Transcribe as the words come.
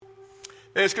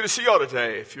And it's good to see y'all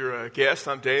today. If you're a guest,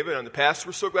 I'm David. I'm the pastor.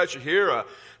 We're so glad you're here.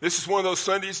 This is one of those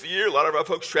Sundays of the year. A lot of our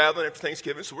folks traveling after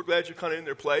Thanksgiving, so we're glad you're kind of in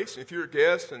their place. And if you're a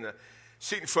guest and the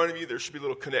seat in front of you, there should be a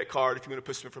little Connect card. If you want to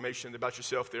put some information about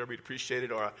yourself there, we'd appreciate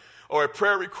it. Or a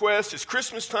prayer request. It's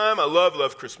Christmas time. I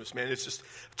love Christmas, man. It's just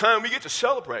a time we get to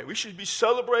celebrate. We should be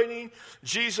celebrating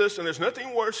Jesus, and there's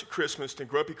nothing worse at Christmas than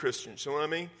grumpy Christians. You know what I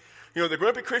mean? You know, the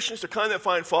grumpy Christians, they're kind of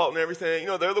find fault in everything. You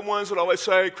know, they're the ones that always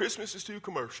say, Christmas is too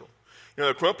commercial. You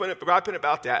know, they're griping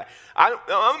about that. I'm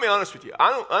going to be honest with you.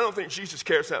 I don't think Jesus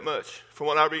cares that much from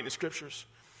what I read in the scriptures.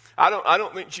 I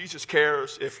don't think Jesus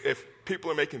cares if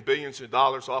people are making billions of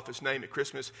dollars off his name at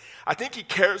Christmas. I think he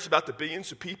cares about the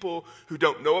billions of people who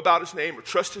don't know about his name or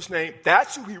trust his name.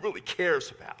 That's who he really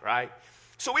cares about, right?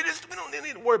 So we don't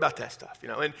need to worry about that stuff, you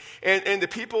know. And the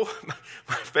people,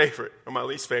 my favorite or my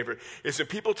least favorite is when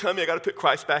people tell me I got to put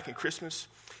Christ back in Christmas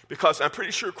because I'm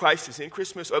pretty sure Christ is in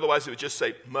Christmas. Otherwise, it would just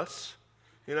say must,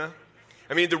 you know.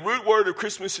 I mean, the root word of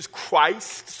Christmas is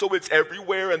Christ, so it's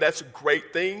everywhere, and that's a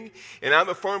great thing. And I'm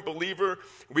a firm believer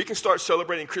we can start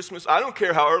celebrating Christmas. I don't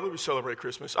care how early we celebrate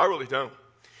Christmas. I really don't.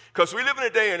 Because we live in a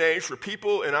day and age where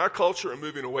people in our culture are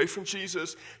moving away from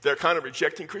Jesus. They're kind of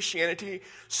rejecting Christianity.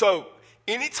 So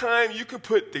anytime you can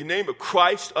put the name of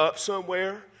Christ up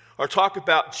somewhere or talk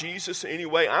about Jesus in any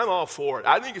way, I'm all for it.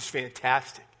 I think it's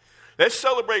fantastic. Let's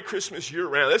celebrate Christmas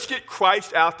year-round. Let's get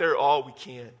Christ out there all we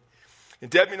can. And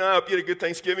Debbie and I hope you had a good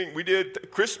Thanksgiving. We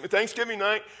did Thanksgiving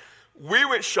night. We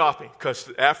went shopping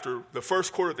because after the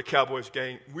first quarter of the Cowboys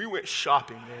game, we went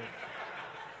shopping, man.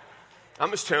 I'm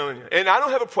just telling you. And I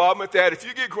don't have a problem with that. If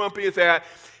you get grumpy at that,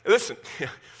 listen,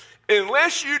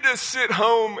 unless you just sit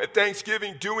home at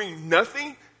Thanksgiving doing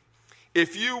nothing,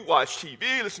 if you watch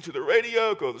TV, listen to the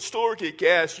radio, go to the store, get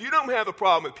gas, you don't have a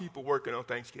problem with people working on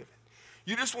Thanksgiving.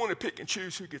 You just want to pick and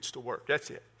choose who gets to work.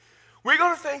 That's it. We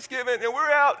go to Thanksgiving, and we're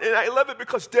out, and I love it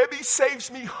because Debbie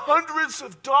saves me hundreds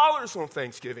of dollars on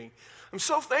Thanksgiving. I'm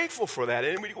so thankful for that.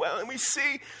 And we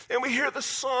see, and we hear the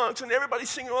songs, and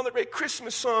everybody's singing all the great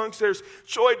Christmas songs. There's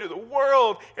Joy to the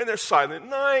World, and there's Silent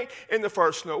Night, and the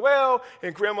First Noel,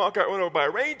 and Grandma got run over by a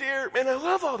reindeer. Man, I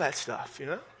love all that stuff, you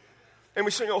know. And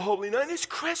we sing, Oh, Holy Night, and it's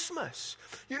Christmas.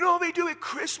 You know what we do at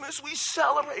Christmas? We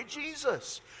celebrate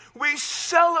Jesus. We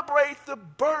celebrate the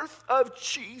birth of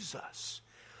Jesus.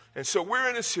 And so we're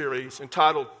in a series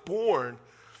entitled Born,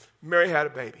 Mary Had a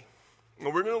Baby.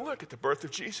 And we're going to look at the birth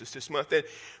of Jesus this month. And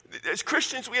as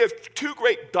Christians, we have two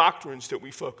great doctrines that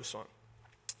we focus on.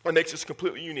 What makes us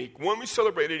completely unique. One we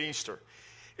celebrate at Easter.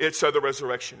 It's the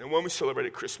resurrection. And one we celebrate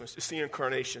at Christmas. It's the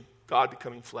incarnation, God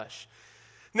becoming flesh.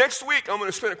 Next week, I'm going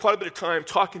to spend quite a bit of time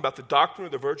talking about the doctrine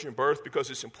of the virgin birth because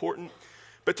it's important.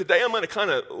 But today I'm going to kind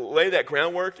of lay that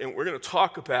groundwork, and we're going to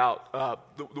talk about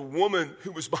the woman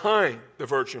who was behind the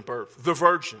virgin birth, the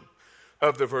virgin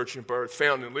of the virgin birth,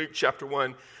 found in Luke chapter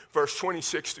 1, verse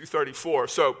 26 through 34.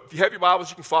 So if you have your Bibles,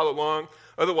 you can follow along.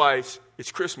 Otherwise,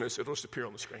 it's Christmas. It'll just appear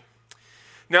on the screen.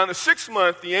 Now, in the 6th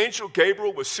month, the angel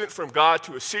Gabriel was sent from God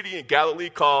to a city in Galilee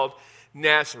called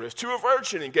Nazareth, to a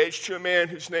virgin engaged to a man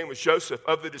whose name was Joseph,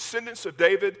 of the descendants of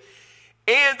David,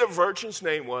 and the virgin's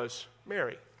name was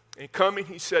Mary. And coming,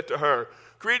 he said to her,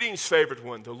 Greetings, favored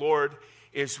one, the Lord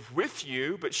is with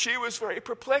you. But she was very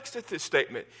perplexed at this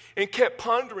statement and kept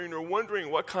pondering or wondering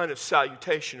what kind of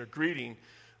salutation or greeting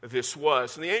this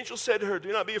was. And the angel said to her,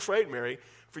 Do not be afraid, Mary,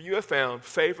 for you have found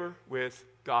favor with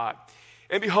God.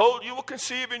 And behold, you will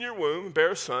conceive in your womb and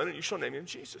bear a son, and you shall name him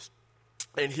Jesus.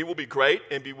 And he will be great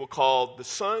and will called the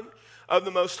Son of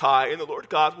the Most High. And the Lord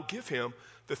God will give him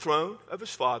the throne of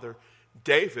his father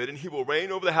David, and he will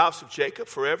reign over the house of Jacob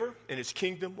forever, and his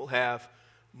kingdom will have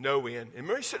no end. And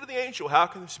Mary said to the angel, How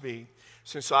can this be,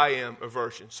 since I am a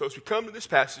virgin? So as we come to this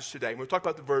passage today, we'll talk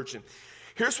about the virgin.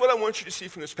 Here's what I want you to see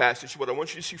from this passage, what I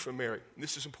want you to see from Mary. And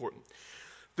this is important.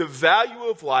 The value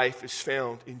of life is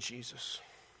found in Jesus.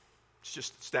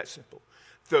 It's that simple.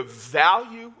 The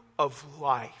value of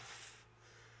life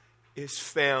is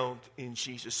found in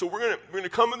Jesus. So we're going to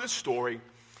come in this story,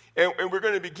 and we're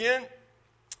going to begin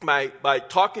by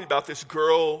talking about this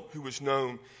girl who was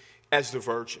known as the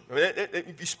virgin. I mean,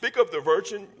 if you speak of the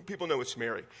virgin, people know it's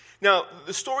Mary. Now,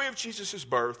 the story of Jesus'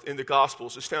 birth in the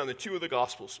Gospels is found in two of the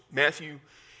Gospels, Matthew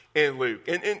and Luke.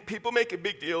 And people make a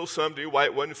big deal, some do, why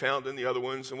it wasn't found in the other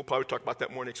ones, and we'll probably talk about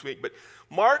that more next week. But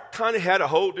Mark kind of had a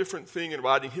whole different thing in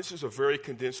writing. His is a very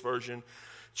condensed version.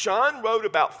 John wrote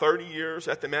about 30 years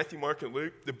after Matthew, Mark, and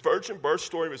Luke. The virgin birth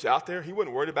story was out there. He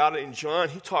wasn't worried about it. In John,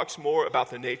 he talks more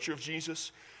about the nature of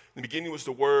Jesus. In the beginning was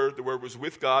the Word was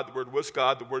with God, the Word was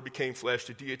God, the Word became flesh,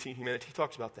 the deity and humanity. He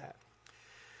talks about that.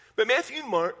 But Matthew and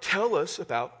Mark tell us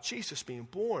about Jesus being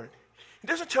born. It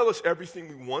doesn't tell us everything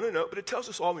we want to know, but it tells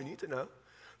us all we need to know.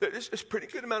 It's a pretty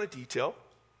good amount of detail.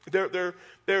 They're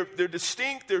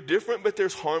distinct, they're different, but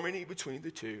there's harmony between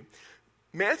the two.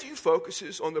 Matthew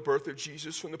focuses on the birth of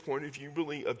Jesus from the point of view,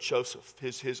 really, of Joseph,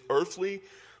 his earthly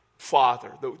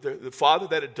father, the father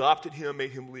that adopted him,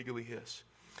 made him legally his.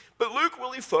 But Luke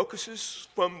really focuses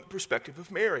from the perspective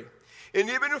of Mary. And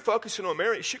even in focusing on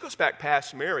Mary, she goes back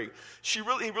past Mary. He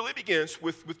really begins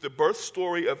with the birth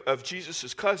story of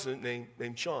Jesus' cousin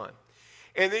named John.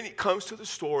 And then he comes to the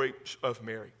story of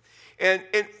Mary. And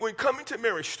when coming to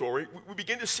Mary's story, we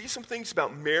begin to see some things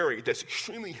about Mary that's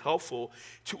extremely helpful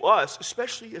to us,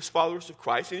 especially as followers of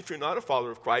Christ. And if you're not a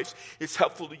follower of Christ, it's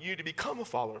helpful to you to become a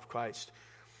follower of Christ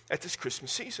at this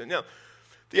Christmas season. Now,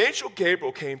 the angel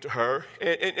Gabriel came to her,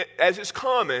 and as is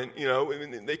common,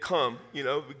 when they come, we've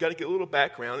got to get a little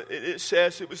background. It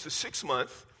says it was the 6th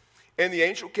month, and the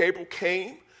angel Gabriel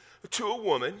came to a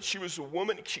woman. She was a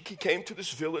woman. He came to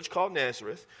this village called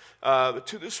Nazareth,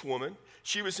 to this woman.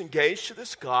 She was engaged to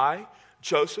this guy,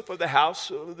 Joseph, of the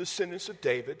house of the descendants of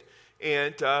David,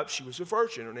 and she was a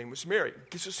virgin. Her name was Mary.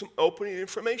 Gives us some opening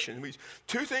information.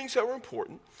 Two things that were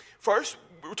important. First,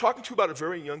 we were talking about a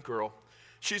very young girl.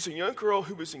 She's a young girl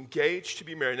who was engaged to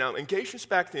be married. Now, engagements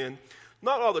back then,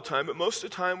 not all the time, but most of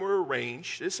the time were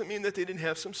arranged. It doesn't mean that they didn't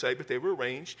have some say, but they were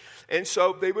arranged. And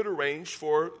so they would arrange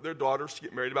for their daughters to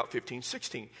get married about 15,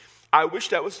 16. I wish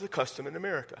that was the custom in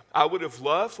America. I would have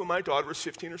loved when my daughter was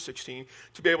 15 or 16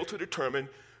 to be able to determine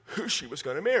who she was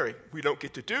going to marry. We don't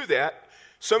get to do that.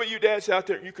 Some of you dads out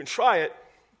there, you can try it.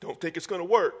 Don't think it's going to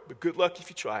work, but good luck if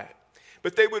you try it.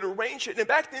 But they would arrange it. And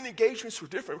back then, engagements were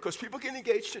different because people get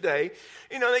engaged today.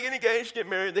 They get engaged, get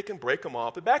married, they can break them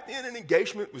off. But back then, an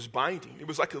engagement was binding. It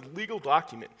was like a legal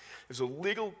document. It was a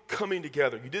legal coming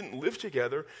together. You didn't live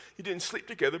together. You didn't sleep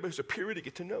together, but it was a period to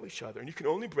get to know each other. And you can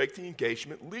only break the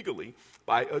engagement legally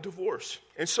by a divorce.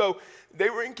 And so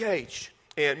they were engaged,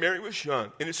 and Mary was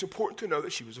young. And it's important to know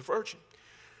that she was a virgin.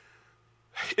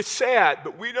 It's sad,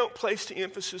 but we don't place the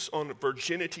emphasis on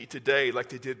virginity today like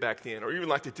they did back then, or even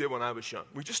like they did when I was young.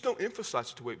 We just don't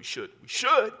emphasize it the way we should. We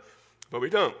should, but we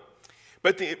don't.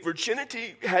 But the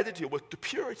virginity had to deal with the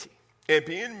purity. And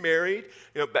being married,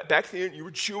 back then you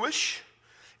were Jewish,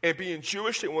 and being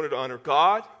Jewish, they wanted to honor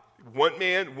God. One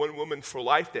man, one woman for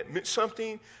life, that meant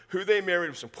something. Who they married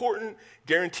was important,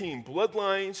 guaranteeing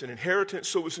bloodlines and inheritance.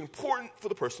 So it was important for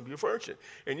the person to be a virgin.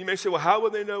 And you may say, well, how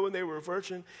would they know when they were a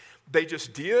virgin? They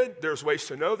just did. There's ways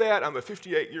to know that. I'm a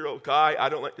 58-year-old guy. I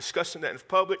don't like discussing that in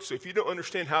public. So if you don't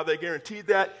understand how they guaranteed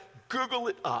that, Google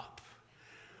it up.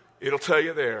 It'll tell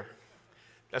you there.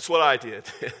 That's what I did.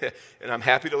 And I'm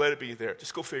happy to let it be there.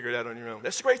 Just go figure it out on your own.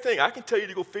 That's the great thing. I can tell you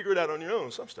to go figure it out on your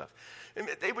own, some stuff. And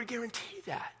they would guarantee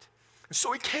that. And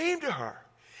so he came to her.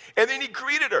 And then he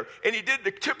greeted her. And he did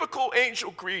the typical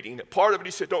angel greeting. Part of it,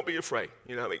 he said, don't be afraid.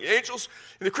 Angels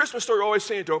in the Christmas story are always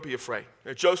saying, don't be afraid.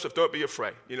 Joseph, don't be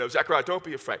afraid. Zechariah, don't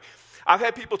be afraid. I've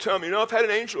had people tell me, I've had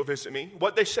an angel visit me.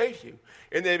 What'd they say to you?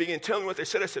 And they began telling me what they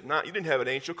said. I said, you didn't have an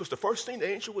angel, because the first thing the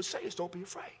angel would say is, don't be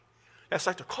afraid. That's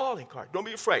like the calling card. Don't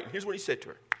be afraid. And here's what he said to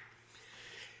her.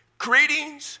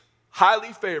 Greetings,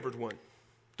 highly favored one.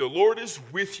 The Lord is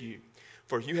with you,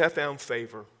 for you have found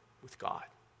favor with God.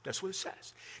 That's what it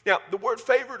says. Now, the word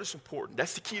favored is important.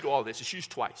 That's the key to all this. It's used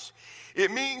twice.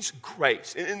 It means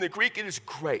grace. In the Greek, it is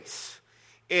grace.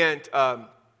 And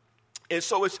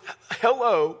so it's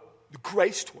hello, the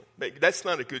graced one. That's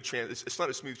not a good it's not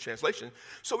a smooth translation.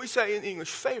 So we say in English,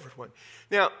 favored one.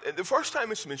 Now, the first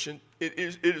time it's mentioned, it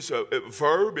is a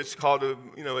verb. It's called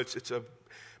it's a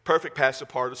perfect passive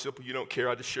participle. You don't care.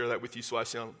 I just share that with you so I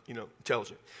sound,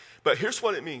 intelligent. But here's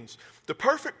what it means. The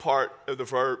perfect part of the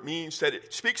verb means that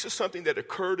it speaks of something that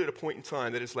occurred at a point in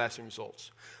time that has lasting results.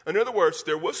 In other words,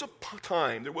 there was a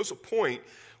point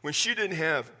when she didn't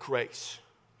have grace.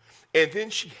 And then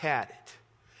she had it.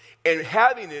 And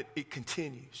having it, it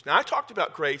continues. Now, I talked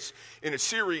about grace in a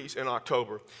series in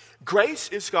October. Grace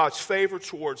is God's favor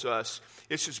towards us.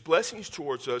 It's his blessings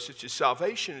towards us. It's his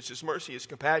salvation. It's his mercy. It's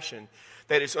compassion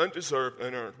that is undeserved,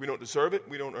 unearned. We don't deserve it.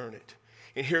 We don't earn it.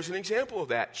 And here's an example of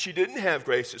that. She didn't have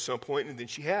grace at some point, and then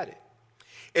she had it.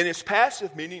 And it's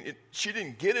passive, meaning she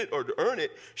didn't get it or to earn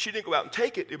it. She didn't go out and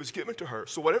take it. It was given to her.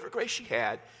 So whatever grace she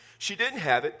had, she didn't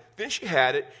have it, then she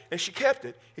had it, and she kept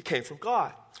it. It came from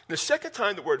God. And the second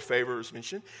time the word favor is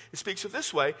mentioned, it speaks of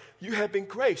this way: you have been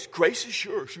graced. Grace is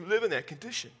yours. You live in that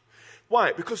condition.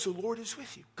 Why? Because the Lord is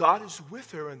with you. God is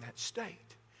with her in that state.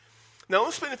 Now, I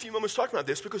want to spend a few moments talking about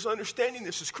this because understanding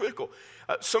this is critical.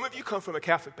 Some of you come from a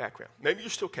Catholic background. Maybe you're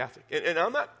still Catholic. And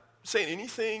I'm not saying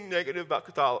anything negative about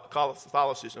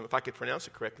Catholicism. If I could pronounce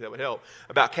it correctly, that would help,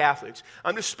 about Catholics.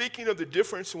 I'm just speaking of the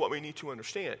difference in what we need to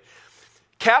understand.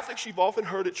 Catholics, you've often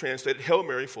heard it translated, Hail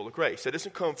Mary, full of grace. That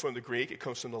doesn't come from the Greek, it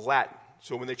comes from the Latin.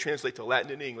 So when they translate the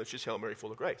Latin into English, it's Hail Mary,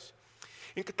 full of grace.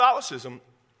 In Catholicism,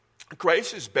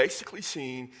 grace is basically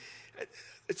seen,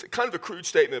 it's kind of a crude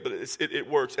statement, but it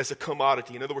works as a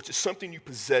commodity. In other words, it's something you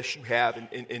possess, you have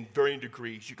in varying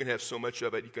degrees. You can have so much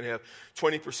of it. You can have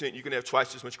 20%. You can have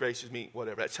twice as much grace as me,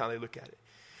 whatever. That's how they look at it.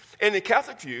 And in the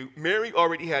Catholic view, Mary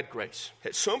already had grace.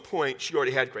 At some point, she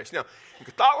already had grace. Now, in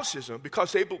Catholicism,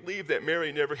 because they believe that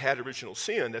Mary never had original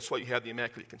sin, that's why you have the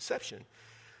Immaculate Conception,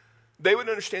 they would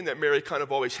understand that Mary kind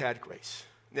of always had grace.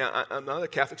 Now, I'm not a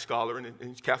Catholic scholar,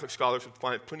 and Catholic scholars would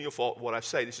find plenty of fault in what I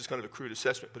say. This is kind of a crude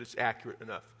assessment, but it's accurate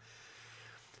enough.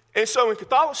 And so in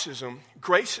Catholicism,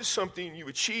 grace is something you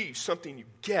achieve, something you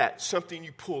get, something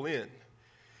you pull in.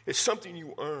 It's something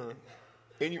you earn,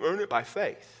 and you earn it by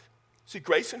faith. See,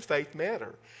 grace and faith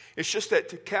matter. It's just that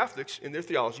to Catholics, in their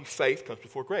theology, faith comes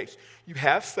before grace. You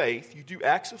have faith, you do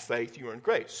acts of faith, you earn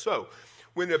grace. So,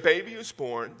 when a baby is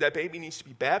born, that baby needs to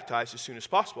be baptized as soon as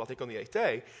possible, I think on the 8th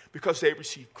day, because they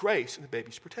receive grace and the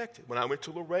baby's protected. When I went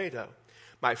to Laredo,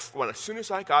 as soon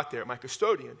as I got there, my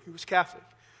custodian, who was Catholic,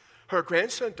 her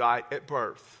grandson died at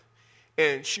birth.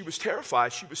 And she was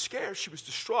terrified, she was scared, she was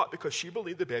distraught because she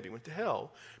believed the baby went to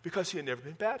hell because he had never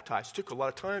been baptized. It took a lot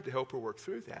of time to help her work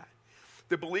through that.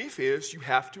 The belief is you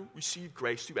have to receive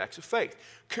grace through acts of faith.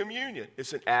 Communion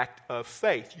is an act of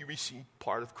faith. You receive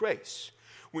part of grace.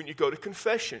 When you go to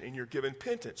confession and you're given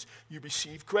penance, you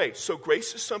receive grace. So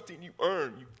grace is something you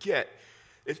earn, you get.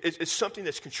 It's something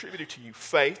that's contributed to you.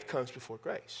 Faith comes before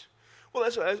grace. Well,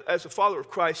 as a follower of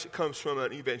Christ that comes from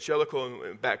an evangelical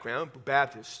background,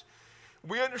 Baptist,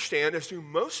 we understand, as do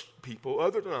most people,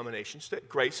 other denominations, that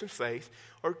grace and faith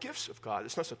are gifts of God.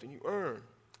 It's not something you earn.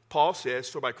 Paul says,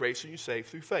 for by grace are you saved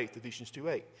through faith, Ephesians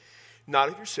 2:8. Not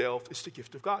of yourself, it's the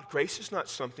gift of God. Grace is not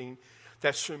something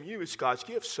that's from you, it's God's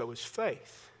gift, so is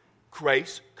faith.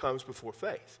 Grace comes before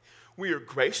faith. We are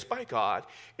graced by God,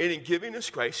 and in giving us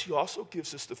grace, he also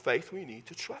gives us the faith we need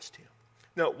to trust him.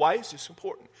 Now, why is this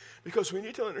important? Because we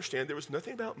need to understand there was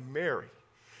nothing about Mary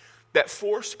that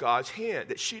forced God's hand,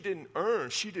 that she didn't earn,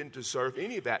 she didn't deserve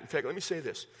any of that. In fact, let me say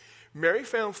this. Mary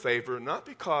found favor not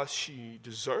because she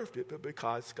deserved it, but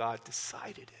because God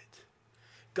decided it.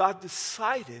 God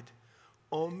decided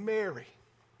on Mary.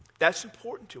 That's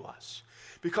important to us.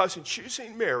 Because in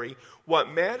choosing Mary,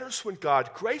 what matters when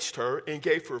God graced her and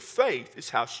gave her faith is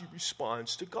how she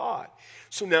responds to God.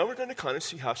 So now we're going to kind of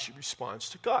see how she responds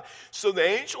to God. So the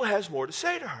angel has more to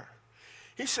say to her.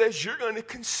 He says, you're going to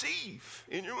conceive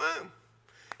in your womb.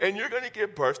 And you're going to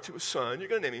give birth to a son. You're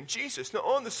going to name him Jesus. Now,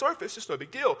 on the surface, it's no big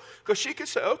deal. Because she could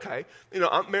say, okay,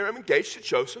 I'm engaged to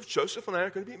Joseph. Joseph and I are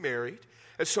going to be married.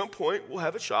 At some point, we'll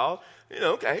have a child.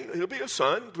 Okay, he'll be a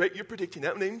son. Great, you're predicting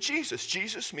that. Name him Jesus.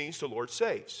 Jesus means the Lord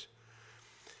saves.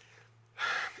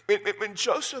 When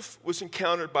Joseph was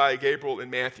encountered by Gabriel in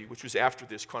Matthew, which was after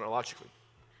this chronologically,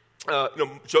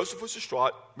 Joseph was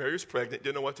distraught. Mary was pregnant,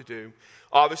 didn't know what to do.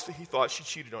 Obviously, he thought she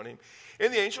cheated on him.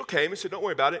 And the angel came and said, don't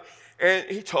worry about it. And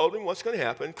he told him what's going to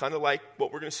happen, kind of like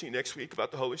what we're going to see next week about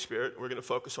the Holy Spirit. We're going to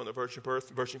focus on the virgin birth,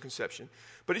 virgin conception.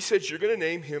 But he said, you're going to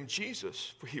name him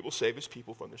Jesus, for he will save his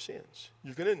people from their sins.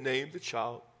 You're going to name the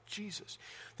child Jesus.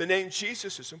 The name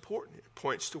Jesus is important. It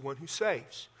points to one who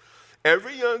saves.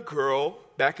 Every young girl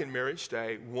back in Mary's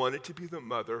day wanted to be the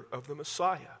mother of the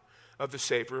Messiah, of the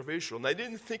Savior of Israel. And they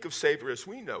didn't think of Savior as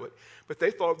we know it, but they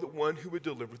thought of the one who would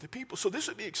deliver the people. So this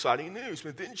would be exciting news.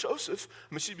 But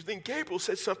then Gabriel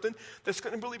said something that's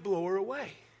going to really blow her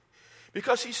away.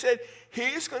 Because he said, he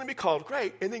is going to be called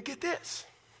great. And then get this.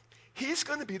 He's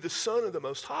going to be the Son of the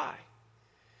Most High.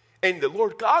 And the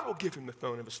Lord God will give him the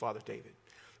throne of his father David.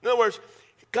 In other words,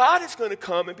 God is going to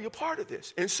come and be a part of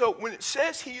this. And so when it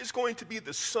says he is going to be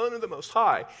the Son of the Most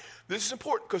High, this is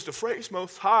important because the phrase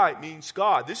Most High means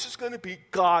God. This is going to be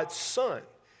God's Son.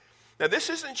 Now, this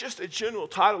isn't just a general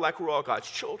title like we're all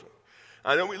God's children.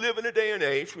 I know we live in a day and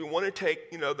age, we want to take,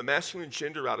 the masculine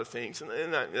gender out of things. And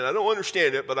I don't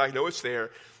understand it, but I know it's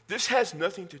there. This has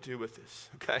nothing to do with this,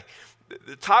 okay?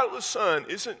 The title of son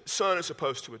isn't son as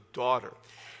opposed to a daughter.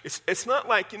 It's not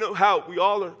like, how we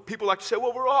all are, people like to say,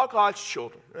 well, we're all God's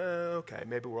children. Okay,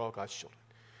 maybe we're all God's children.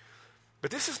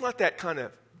 But this is not that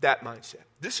mindset.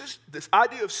 This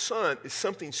idea of son is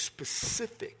something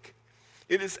specific.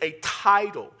 It is a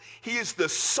title. He is the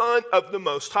Son of the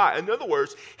Most High. In other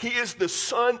words, he is the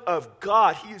Son of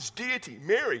God. He is deity.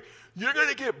 Mary, you're going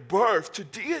to give birth to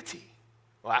deity.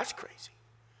 Well, that's crazy.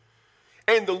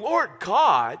 And the Lord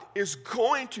God is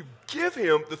going to give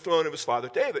him the throne of his father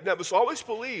David. Now, it was always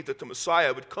believed that the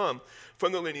Messiah would come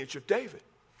from the lineage of David.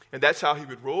 And that's how he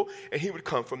would rule, and he would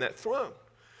come from that throne.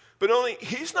 But only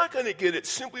he's not going to get it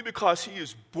simply because he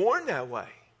is born that way.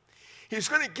 He's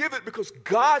going to give it because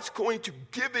God's going to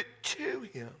give it to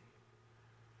him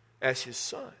as his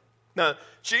son. Now,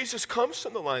 Jesus comes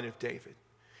from the line of David.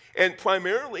 And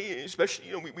primarily,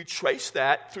 especially, we trace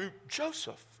that through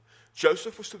Joseph.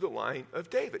 Joseph was through the line of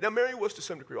David. Now, Mary was to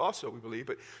some degree also, we believe,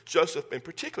 but Joseph in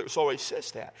particular always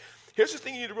says that. Here's the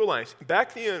thing you need to realize.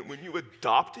 Back then, when you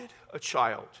adopted a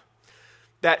child,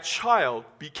 that child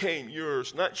became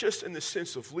yours, not just in the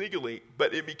sense of legally,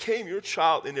 but it became your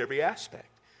child in every aspect.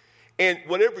 And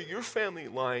whatever your family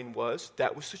line was,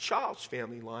 that was the child's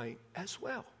family line as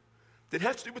well. It didn't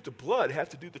have to do with the blood. It had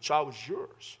to do with the child was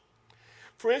yours.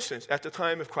 For instance, at the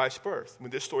time of Christ's birth,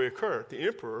 when this story occurred, the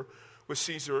emperor was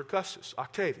Caesar Augustus,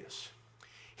 Octavius.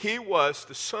 He was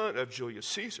the son of Julius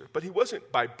Caesar, but he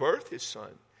wasn't by birth his son.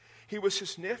 He was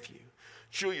his nephew.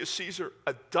 Julius Caesar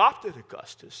adopted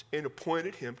Augustus and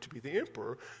appointed him to be the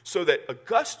emperor so that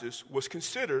Augustus was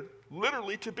considered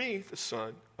literally to be the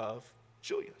son of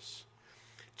Julius.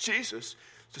 Jesus,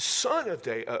 the son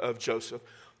of Joseph,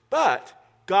 but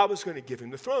God was going to give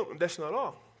him the throne. And that's not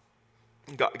all.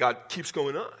 God keeps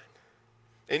going on.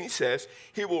 And he says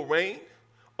he will reign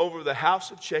over the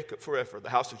house of Jacob forever. The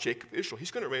house of Jacob, Israel.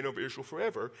 He's going to reign over Israel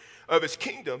forever. Of his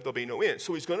kingdom, there'll be no end.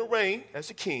 So he's going to reign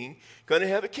as a king, going to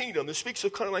have a kingdom. This speaks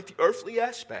of kind of like the earthly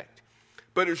aspect.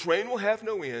 But his reign will have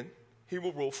no end. He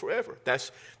will rule forever.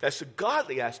 That's the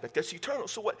godly aspect. That's eternal.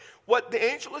 So what the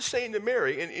angel is saying to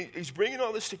Mary, and he's bringing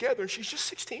all this together, and she's just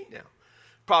 16 now.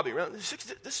 Probably around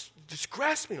just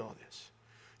grasping all this.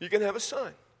 You're going to have a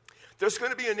son. There's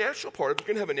going to be a natural part of it. You're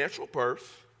going to have a natural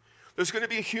birth. There's going to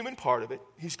be a human part of it.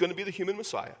 He's going to be the human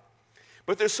Messiah.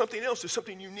 But there's something else. There's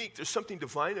something unique. There's something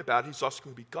divine about it. He's also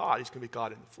going to be God. He's going to be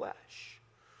God in the flesh.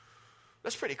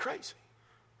 That's pretty crazy.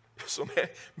 So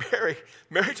Mary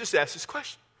just asked this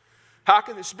question. How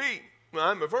can this be? Well,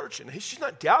 I'm a virgin. She's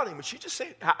not doubting, but she's just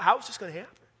saying, how is this going to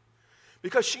happen?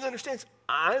 Because she understands,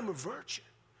 I'm a virgin.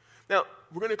 Now,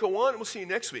 we're going to go on, and we'll see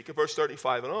next week in verse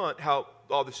 35 and on how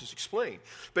all this is explained.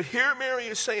 But here Mary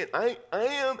is saying, I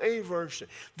am a virgin.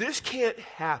 This can't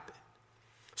happen.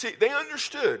 See, they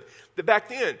understood that back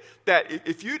then that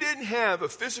if you didn't have a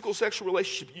physical sexual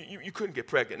relationship, you couldn't get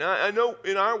pregnant. Now, I know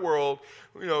in our world,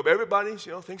 everybody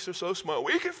thinks they're so smart.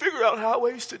 We can figure out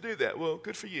ways to do that. Well,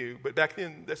 good for you. But back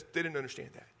then, they didn't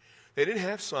understand that. They didn't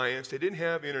have science. They didn't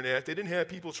have internet. They didn't have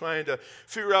people trying to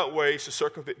figure out ways to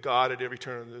circumvent God at every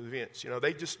turn of the events.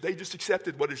 They just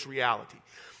accepted what is reality.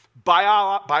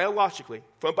 Biologically,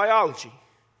 from biology,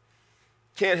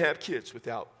 can't have kids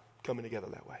without coming together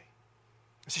that way.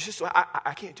 She says,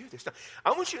 I can't do this. Now,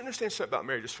 I want you to understand something about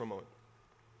Mary just for a moment.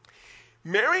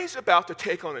 Mary's about to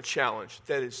take on a challenge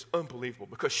that is unbelievable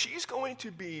because she's going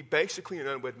to be basically an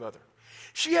unwed mother.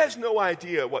 She has no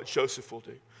idea what Joseph will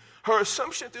do. Her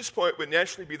assumption at this point would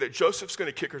naturally be that Joseph's going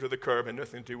to kick her to the curb and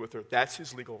nothing to do with her. That's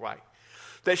his legal right.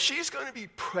 That she's going to be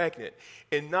pregnant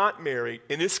and not married,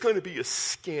 and it's going to be a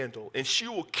scandal, and she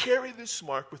will carry this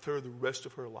mark with her the rest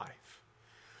of her life.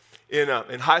 In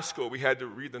high school, we had to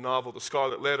read the novel, The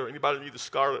Scarlet Letter. Anybody read The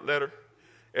Scarlet Letter?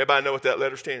 Everybody know what that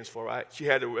letter stands for, right? She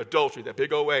had adultery, that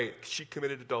big old A. She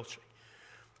committed adultery.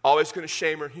 Always going to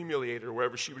shame her and humiliate her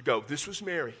wherever she would go. This was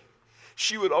Mary.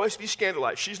 She would always be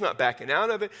scandalized. She's not backing out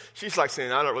of it. She's like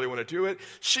saying, I don't really want to do it.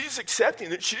 She's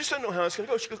accepting it. She just doesn't know how it's going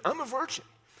to go. She goes, I'm a virgin.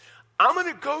 I'm going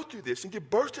to go through this and give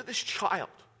birth to this child.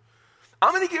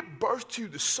 I'm going to give birth to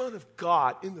the Son of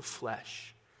God in the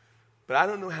flesh. But I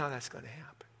don't know how that's going to happen.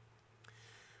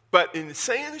 But in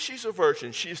saying that she's a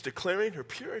virgin, she is declaring her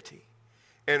purity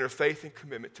and her faith and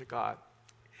commitment to God.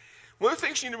 One of the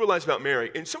things you need to realize about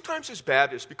Mary, and sometimes as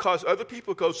Baptists, because other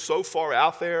people go so far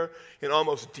out there and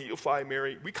almost deify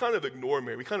Mary, we kind of ignore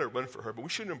Mary. We kind of run for her, but we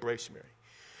shouldn't embrace Mary.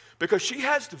 Because she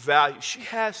has the value. She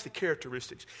has the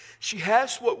characteristics. She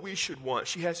has what we should want.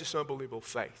 She has this unbelievable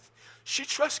faith. She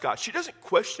trusts God. She doesn't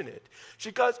question it.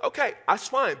 She goes, okay, that's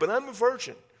fine, but I'm a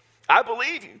virgin. I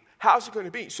believe you. How's it going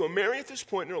to be? So Mary at this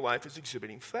point in her life is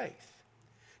exhibiting faith.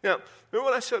 Now,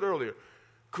 remember what I said earlier?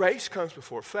 Grace comes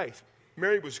before faith.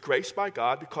 Mary was graced by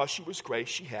God. Because she was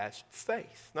graced, she has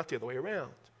faith, not the other way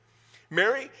around.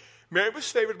 Mary was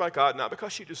favored by God not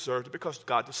because she deserved it, because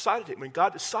God decided it. When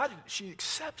God decided it, she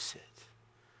accepts it.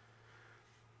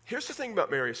 Here's the thing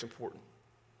about Mary that's important.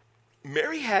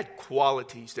 Mary had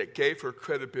qualities that gave her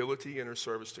credibility in her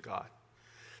service to God.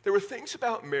 There were things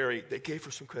about Mary that gave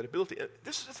her some credibility. And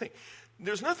this is the thing.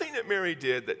 There's nothing that Mary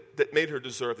did that made her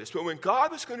deserve this. But when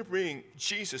God was going to bring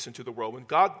Jesus into the world, when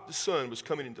God the Son was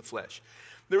coming into flesh,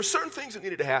 there were certain things that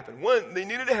needed to happen. One, they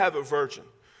needed to have a virgin.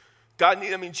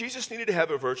 Jesus needed to have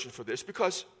a virgin for this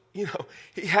because, he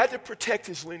had to protect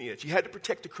his lineage. He had to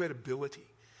protect the credibility.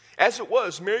 As it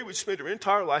was, Mary would spend her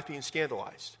entire life being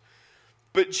scandalized.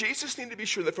 But Jesus needed to be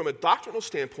sure that from a doctrinal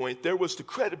standpoint, there was the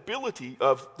credibility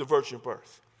of the virgin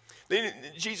birth.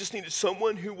 Jesus needed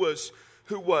someone who was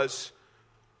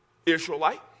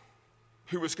Israelite,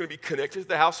 who was going to be connected to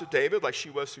the house of David like she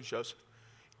was to Joseph.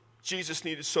 Jesus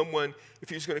needed someone, if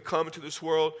he was going to come into this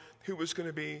world, who was going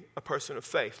to be a person of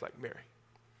faith like Mary.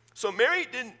 So Mary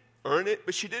didn't earn it,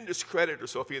 but she didn't discredit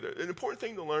herself either. An important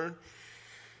thing to learn,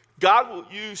 God will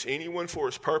use anyone for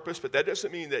his purpose, but that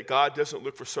doesn't mean that God doesn't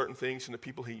look for certain things in the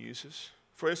people he uses.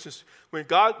 For instance, when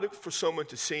God looked for someone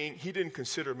to sing, he didn't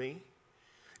consider me.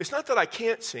 It's not that I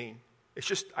can't sing. It's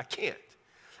just I can't.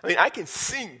 I mean, I can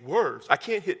sing words. I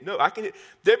can't hit notes.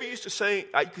 Debbie used to say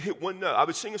I could hit one note. I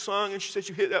would sing a song, and she said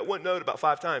you hit that one note about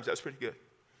 5 times. That's pretty good.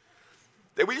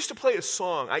 We used to play a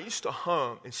song. I used to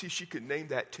hum and see if she could name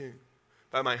that tune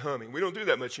by my humming. We don't do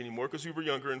that much anymore because we were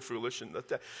younger and foolish. And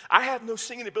I have no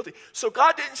singing ability. So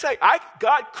God didn't say,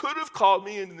 God could have called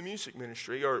me into the music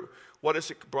ministry, or what is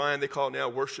it, Brian, they call it now,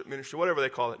 worship ministry, whatever they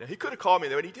call it now. He could have called me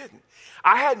there, but he didn't.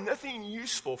 I had nothing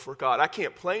useful for God. I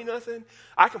can't play nothing.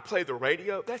 I can play the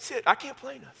radio. That's it. I can't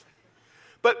play nothing.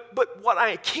 But what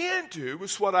I can do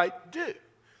is what I do.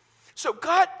 So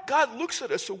God looks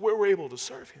at us to where we're able to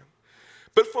serve him.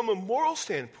 But from a moral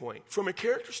standpoint, from a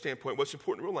character standpoint, what's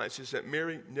important to realize is that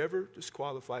Mary never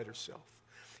disqualified herself.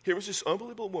 Here was this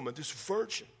unbelievable woman, this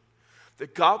virgin,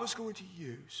 that God was going to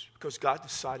use because God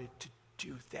decided to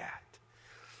do that.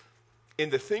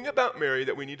 And the thing about Mary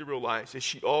that we need to realize is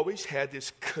she always had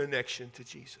this connection to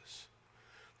Jesus.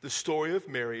 The story of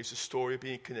Mary is a story of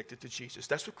being connected to Jesus.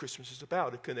 That's what Christmas is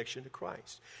about, a connection to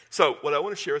Christ. So what I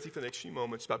want to share with you for the next few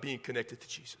moments about being connected to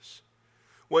Jesus.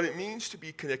 What it means to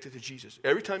be connected to Jesus.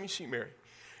 Every time you see Mary,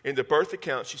 in the birth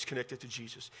account, she's connected to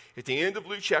Jesus. At the end of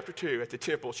Luke chapter 2, at the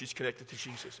temple, she's connected to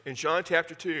Jesus. In John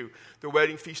chapter 2, the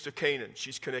wedding feast of Canaan,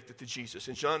 she's connected to Jesus.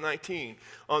 In John 19,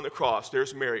 on the cross,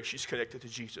 there's Mary. She's connected to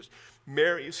Jesus.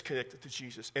 Mary is connected to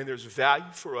Jesus. And there's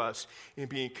value for us in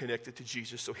being connected to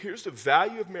Jesus. So here's the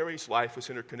value of Mary's life was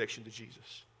in her connection to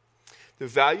Jesus. The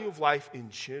value of life in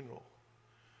general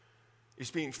is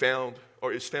found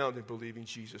in believing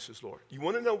Jesus is Lord. You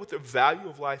want to know what the value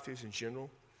of life is in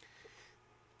general?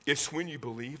 It's when you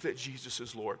believe that Jesus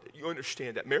is Lord. You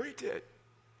understand that. Mary did.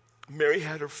 Mary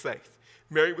had her faith.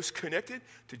 Mary was connected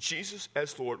to Jesus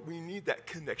as Lord. We need that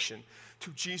connection to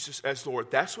Jesus as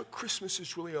Lord. That's what Christmas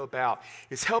is really about.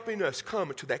 It's helping us come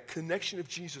into that connection of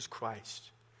Jesus Christ.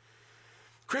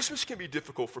 Christmas can be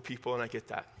difficult for people, and I get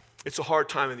that. It's a hard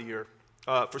time of the year.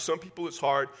 For some people, it's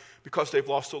hard because they've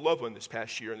lost a loved one this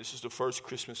past year, and this is the first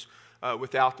Christmas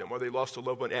without them, or they lost a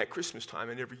loved one at Christmas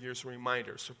time, and every year is a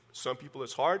reminder. So some people,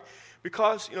 it's hard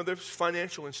because there's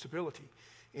financial instability,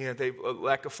 and they a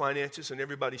lack of finances, and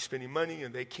everybody's spending money,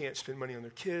 and they can't spend money on their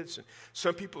kids. And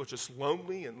some people are just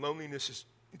lonely, and loneliness is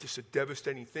just a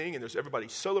devastating thing. And there's everybody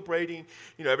celebrating,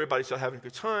 everybody's out having a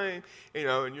good time,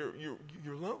 and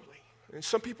you're lonely. And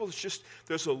some people, it's just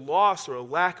there's a loss or a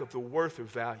lack of the worth or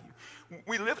value.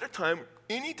 We live at a time,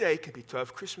 any day can be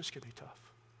tough, Christmas can be tough.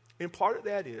 And part of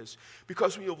that is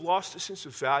because we have lost the sense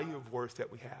of value of worth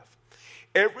that we have.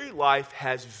 Every life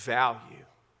has value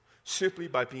simply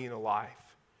by being alive.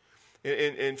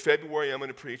 In February, I'm going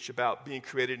to preach about being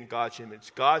created in God's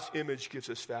image. God's image gives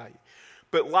us value.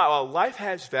 But while life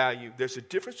has value, there's a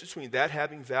difference between that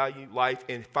having value, life,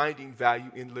 and finding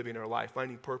value in living our life,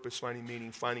 finding purpose, finding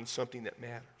meaning, finding something that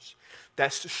matters.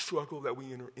 That's the struggle that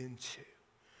we enter into.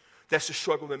 That's the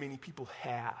struggle that many people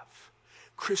have.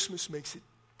 Christmas makes it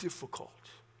difficult.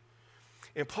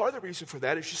 And part of the reason for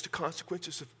that is just the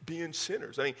consequences of being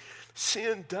sinners. I mean,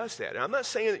 sin does that. And I'm not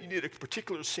saying that you need a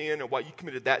particular sin or why you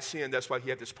committed that sin, that's why you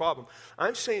have this problem.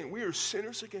 I'm saying we are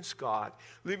sinners against God,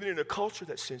 living in a culture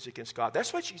that sins against God.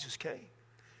 That's why Jesus came.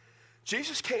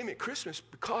 Jesus came at Christmas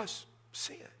because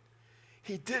sin.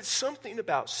 He did something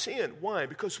about sin. Why?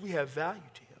 Because we have value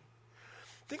to him.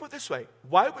 Think of it this way.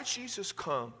 Why would Jesus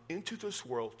come into this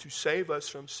world to save us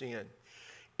from sin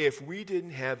if we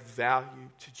didn't have value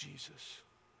to Jesus?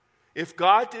 If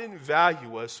God didn't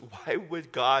value us,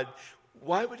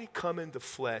 why would he come in the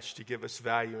flesh to give us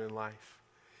value in life?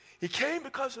 He came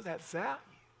because of that value.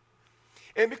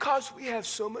 And because we have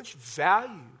so much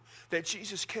value that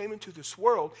Jesus came into this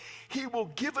world, he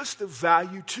will give us the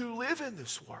value to live in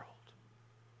this world.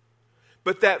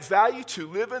 But that value to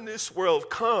live in this world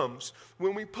comes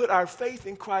when we put our faith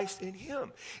in Christ in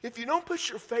him. If you don't put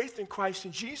your faith in Christ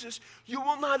in Jesus, you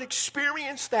will not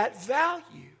experience that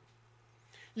value.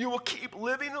 You will keep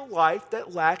living a life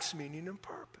that lacks meaning and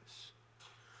purpose.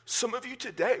 Some of you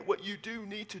today, what you do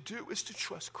need to do is to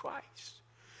trust Christ.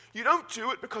 You don't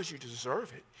do it because you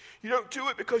deserve it. You don't do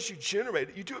it because you generate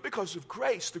it. You do it because of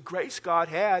grace. The grace God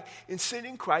had in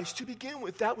sending Christ to begin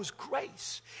with, that was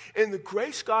grace. And the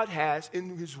grace God has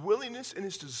in his willingness and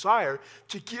his desire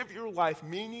to give your life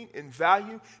meaning and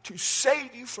value, to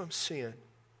save you from sin.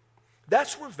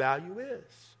 That's where value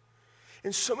is.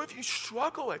 And some of you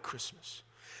struggle at Christmas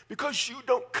because you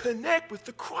don't connect with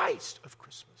the Christ of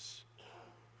Christmas.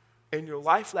 And your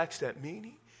life lacks that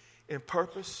meaning and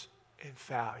purpose and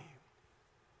value.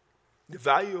 The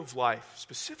value of life,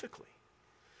 specifically,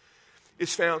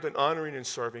 is found in honoring and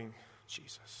serving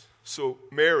Jesus. So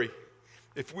Mary,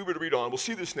 if we were to read on, we'll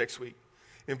see this next week.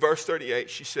 In verse 38,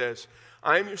 she says,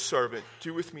 I am your servant.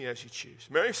 Do with me as you choose.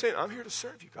 Mary's saying, I'm here to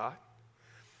serve you, God.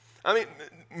 I mean,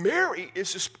 Mary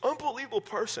is this unbelievable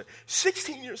person,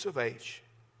 16 years of age,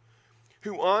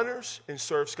 who honors and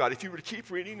serves God. If you were to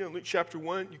keep reading in Luke chapter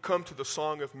 1, you come to the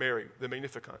Song of Mary, the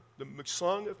Magnificat, the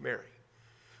Song of Mary,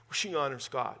 where she honors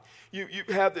God. You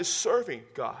have this serving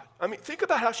God. I mean, think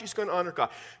about how she's going to honor God.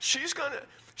 She's going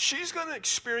to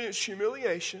experience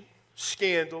humiliation,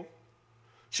 scandal.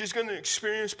 She's going to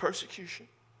experience persecution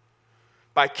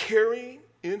by carrying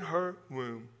in her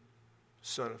womb the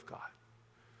Son of God.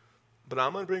 But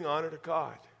I'm going to bring honor to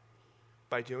God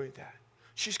by doing that.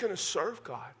 She's going to serve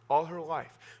God all her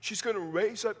life. She's going to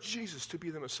raise up Jesus to be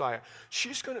the Messiah.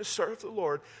 She's going to serve the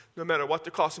Lord no matter what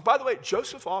the cost. And by the way,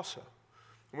 Joseph also.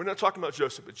 And we're not talking about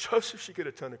Joseph, but Joseph should get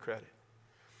a ton of credit.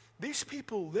 These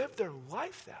people live their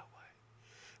life that way.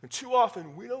 And too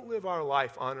often, we don't live our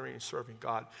life honoring and serving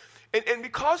God. And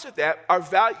because of that, our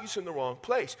value's in the wrong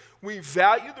place. We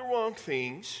value the wrong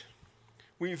things.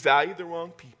 We value the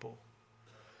wrong people.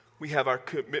 We have our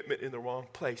commitment in the wrong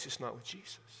place. It's not with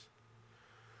Jesus.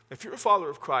 If you're a follower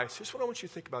of Christ, here's what I want you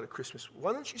to think about at Christmas.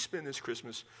 Why don't you spend this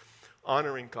Christmas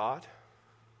honoring God?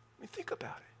 I mean, think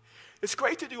about it. It's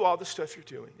great to do all the stuff you're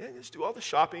doing. Yeah, just do all the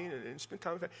shopping and spend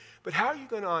time with family. But how are you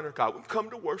going to honor God? We come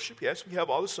to worship. Yes, we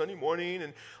have all the Sunday morning.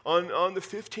 And on the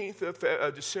 15th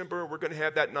of December, we're going to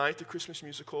have that night, the Christmas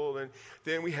musical. And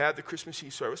then we have the Christmas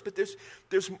Eve service. But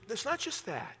there's not just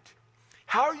that.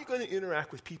 How are you going to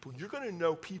interact with people? You're going to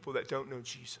know people that don't know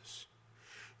Jesus.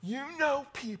 You know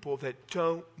people that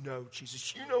don't know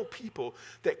Jesus. You know people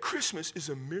that Christmas is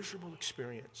a miserable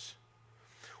experience.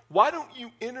 Why don't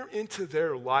you enter into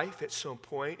their life at some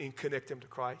point and connect them to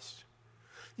Christ?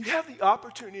 You have the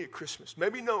opportunity at Christmas,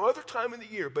 maybe no other time in the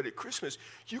year, but at Christmas,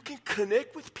 you can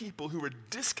connect with people who are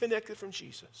disconnected from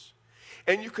Jesus.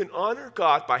 And you can honor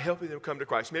God by helping them come to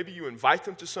Christ. Maybe you invite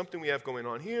them to something we have going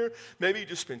on here. Maybe you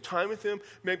just spend time with them.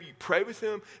 Maybe you pray with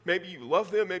them. Maybe you love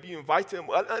them. Maybe you invite them.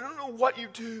 I don't know what you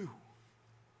do.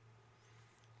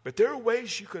 But there are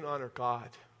ways you can honor God.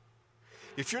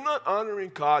 If you're not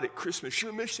honoring God at Christmas,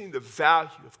 you're missing the value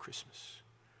of Christmas.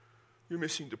 You're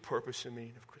missing the purpose and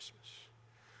meaning of Christmas.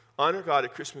 Honor God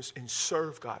at Christmas and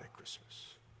serve God at Christmas.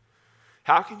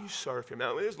 How can you serve him?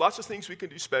 Now, there's lots of things we can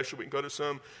do special. We can go to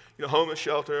some homeless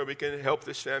shelter. We can help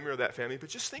this family or that family. But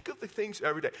just think of the things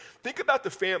every day. Think about the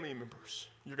family members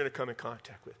you're going to come in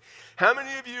contact with. How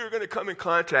many of you are going to come in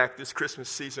contact this Christmas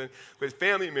season with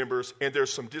family members and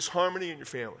there's some disharmony in your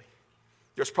family?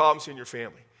 There's problems in your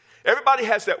family. Everybody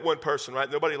has that one person,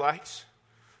 right? Nobody likes.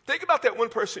 Think about that one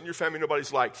person in your family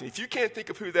nobody's likes. And if you can't think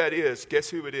of who that is, guess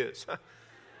who it is? Yeah,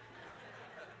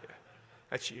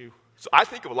 that's you. So I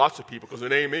think of lots of people because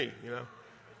it ain't me,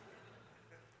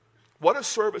 What a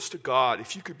service to God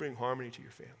if you could bring harmony to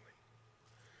your family.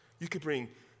 You could bring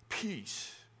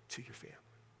peace to your family.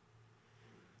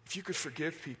 If you could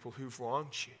forgive people who've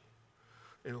wronged you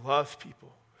and love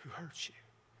people who hurt you.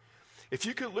 If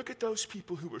you could look at those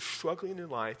people who are struggling in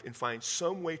life and find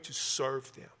some way to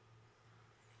serve them.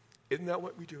 Isn't that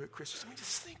what we do at Christmas? I mean,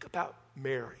 just think about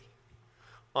Mary.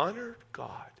 Honored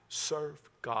God, served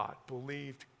God,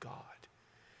 believed God.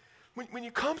 When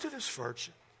you come to this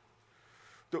virgin,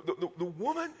 the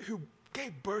woman who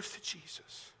gave birth to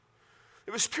Jesus,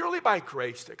 it was purely by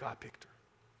grace that God picked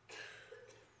her.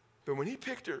 But when he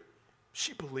picked her,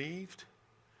 she believed,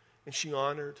 and she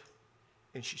honored,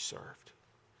 and she served.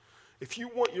 If you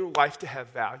want your life to have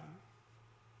value,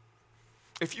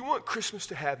 if you want Christmas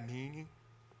to have meaning,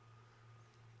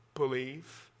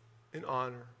 believe and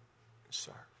honor and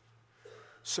serve.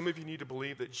 Some of you need to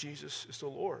believe that Jesus is the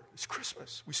Lord. It's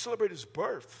Christmas. We celebrate his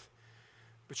birth,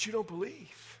 but you don't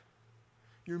believe.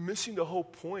 You're missing the whole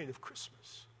point of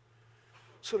Christmas.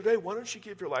 So today, why don't you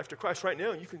give your life to Christ? Right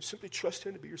now, you can simply trust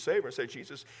him to be your Savior and say,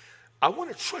 Jesus, I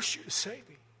want to trust you to save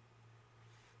me.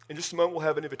 In just a moment, we'll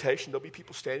have an invitation. There'll be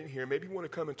people standing here. Maybe you want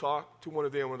to come and talk to one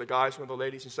of them, one of the guys, one of the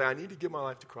ladies, and say, I need to give my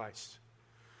life to Christ.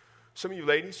 Some of you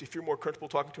ladies, if you're more comfortable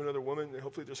talking to another woman, and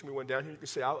hopefully there's going to be one down here, you can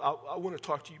say, I want to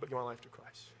talk to you about giving my life to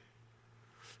Christ.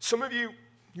 Some of you,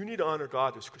 you need to honor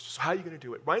God this Christmas. So how are you going to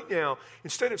do it? Right now,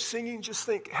 instead of singing, just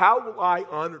think, how will I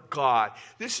honor God?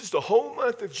 This is the whole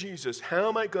month of Jesus. How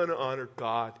am I going to honor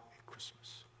God at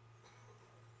Christmas?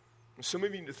 And some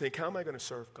of you need to think, how am I going to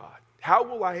serve God? How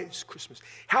will I, it's Christmas,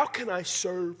 how can I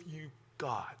serve you,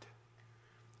 God?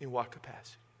 In what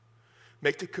capacity?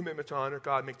 Make the commitment to honor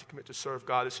God. Make the commitment to serve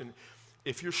God. Listen,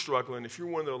 if you're struggling, if you're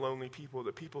one of the lonely people,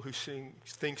 the people who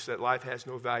thinks that life has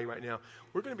no value right now,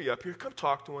 we're going to be up here. Come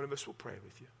talk to one of us. We'll pray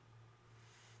with you.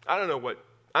 I don't know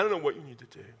what you need to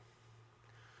do.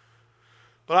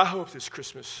 But I hope this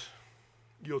Christmas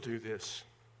you'll do this.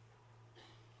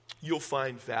 You'll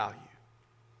find value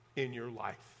in your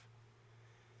life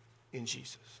in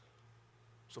Jesus.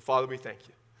 So, Father, we thank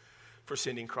you for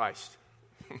sending Christ.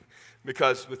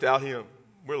 Because without him,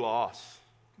 we're lost.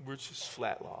 We're just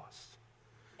flat lost.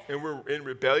 And we're in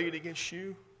rebellion against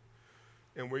you,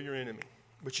 and we're your enemy.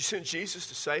 But you sent Jesus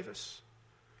to save us,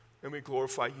 and we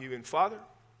glorify you. And Father,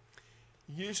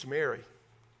 you used Mary.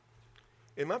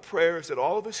 And my prayer is that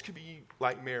all of us could be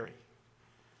like Mary,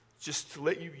 just to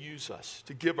let you use us,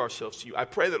 to give ourselves to you. I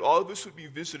pray that all of us would be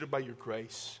visited by your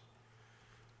grace.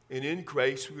 And in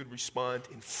grace, we would respond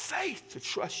in faith to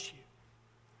trust you.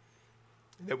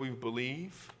 And that we would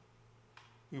believe,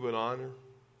 we would honor,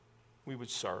 we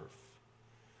would serve.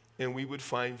 And we would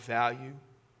find value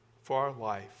for our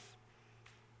life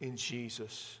in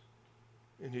Jesus,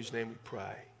 in whose name we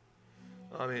pray.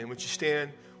 Amen. Would you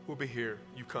stand? We'll be here.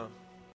 You come.